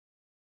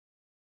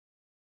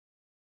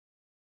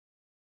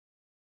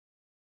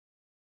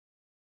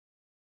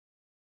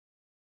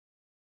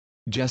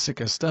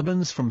Jessica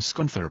Stubbins from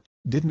Scunthorpe,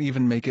 didn't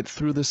even make it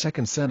through the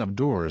second set of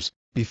doors,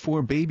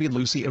 before baby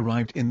Lucy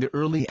arrived in the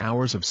early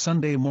hours of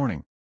Sunday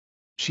morning.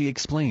 She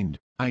explained,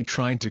 "I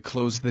tried to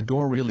close the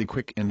door really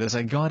quick and as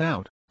I got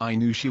out, I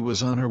knew she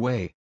was on her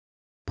way."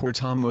 Poor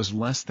Tom was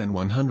less than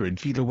 100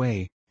 feet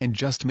away, and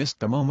just missed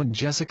the moment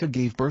Jessica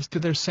gave birth to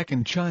their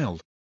second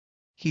child.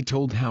 He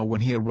told how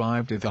when he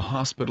arrived at the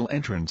hospital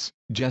entrance,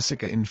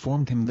 Jessica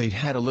informed him they'd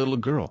had a little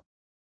girl.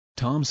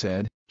 Tom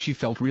said, "She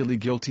felt really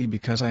guilty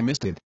because I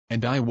missed it,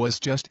 and I was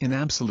just in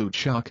absolute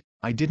shock,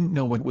 I didn't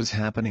know what was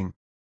happening."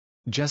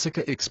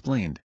 Jessica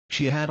explained,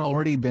 she had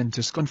already been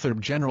to Scunthorpe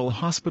General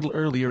Hospital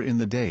earlier in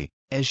the day,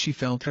 as she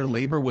felt her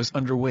labor was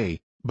underway,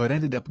 but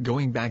ended up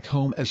going back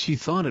home as she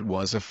thought it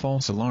was a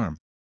false alarm.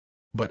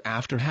 But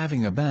after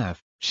having a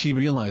bath, she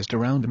realized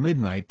around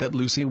midnight that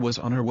Lucy was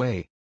on her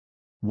way.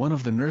 One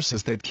of the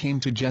nurses that came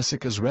to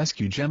Jessica's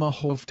rescue, Gemma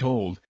Hove,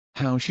 told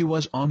how she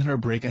was on her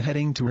break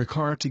heading to her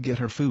car to get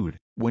her food,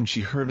 when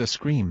she heard a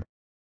scream.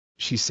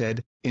 She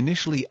said,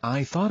 "Initially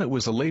I thought it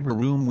was a labor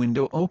room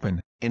window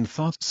open, and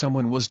thought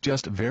someone was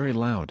just very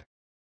loud.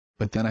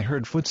 But then I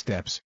heard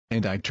footsteps,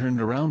 and I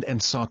turned around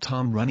and saw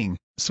Tom running,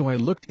 so I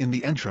looked in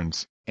the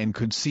entrance, and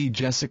could see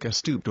Jessica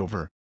stooped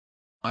over.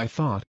 I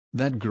thought,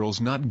 that girl's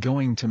not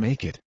going to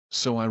make it,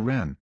 so I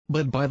ran,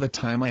 but by the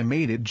time I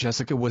made it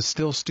Jessica was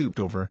still stooped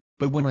over,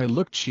 but when I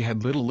looked she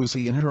had little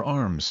Lucy in her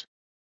arms.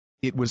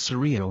 It was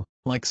surreal,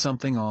 like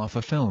something off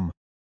a film."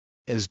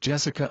 As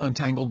Jessica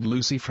untangled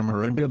Lucy from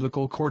her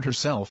umbilical cord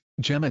herself,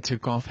 Gemma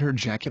took off her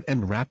jacket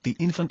and wrapped the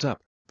infant up,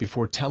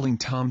 before telling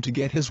Tom to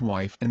get his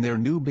wife and their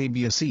new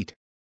baby a seat.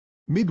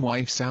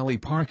 Midwife Sally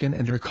Parkin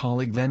and her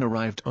colleague then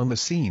arrived on the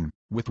scene,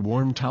 with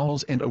warm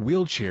towels and a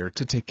wheelchair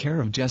to take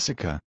care of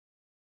Jessica.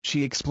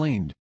 She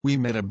explained, "We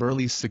met a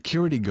burly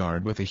security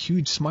guard with a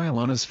huge smile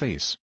on his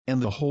face, and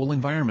the whole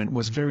environment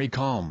was very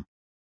calm.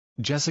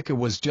 Jessica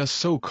was just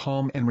so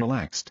calm and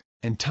relaxed,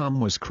 and Tom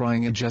was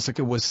crying and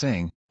Jessica was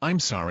saying, 'I'm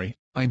sorry,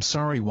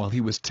 while he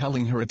was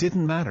telling her it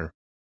didn't matter.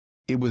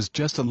 It was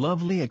just a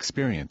lovely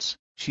experience,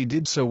 she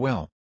did so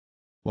well.'"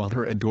 While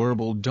her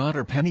adorable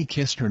daughter Penny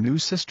kissed her new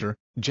sister,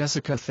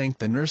 Jessica thanked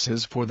the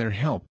nurses for their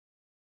help.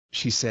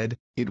 She said,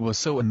 "It was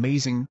so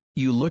amazing,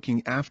 you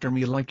looking after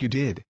me like you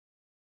did.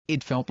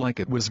 It felt like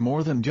it was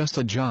more than just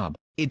a job,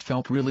 it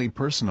felt really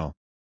personal."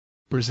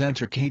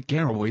 Presenter Kate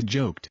Garraway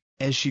joked,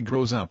 "As she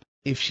grows up,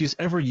 if she's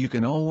ever you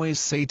can always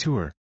say to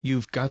her,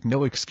 'You've got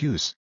no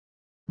excuse.'"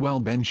 While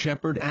Ben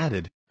Shepherd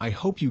added, "I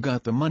hope you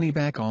got the money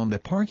back on the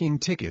parking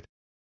ticket."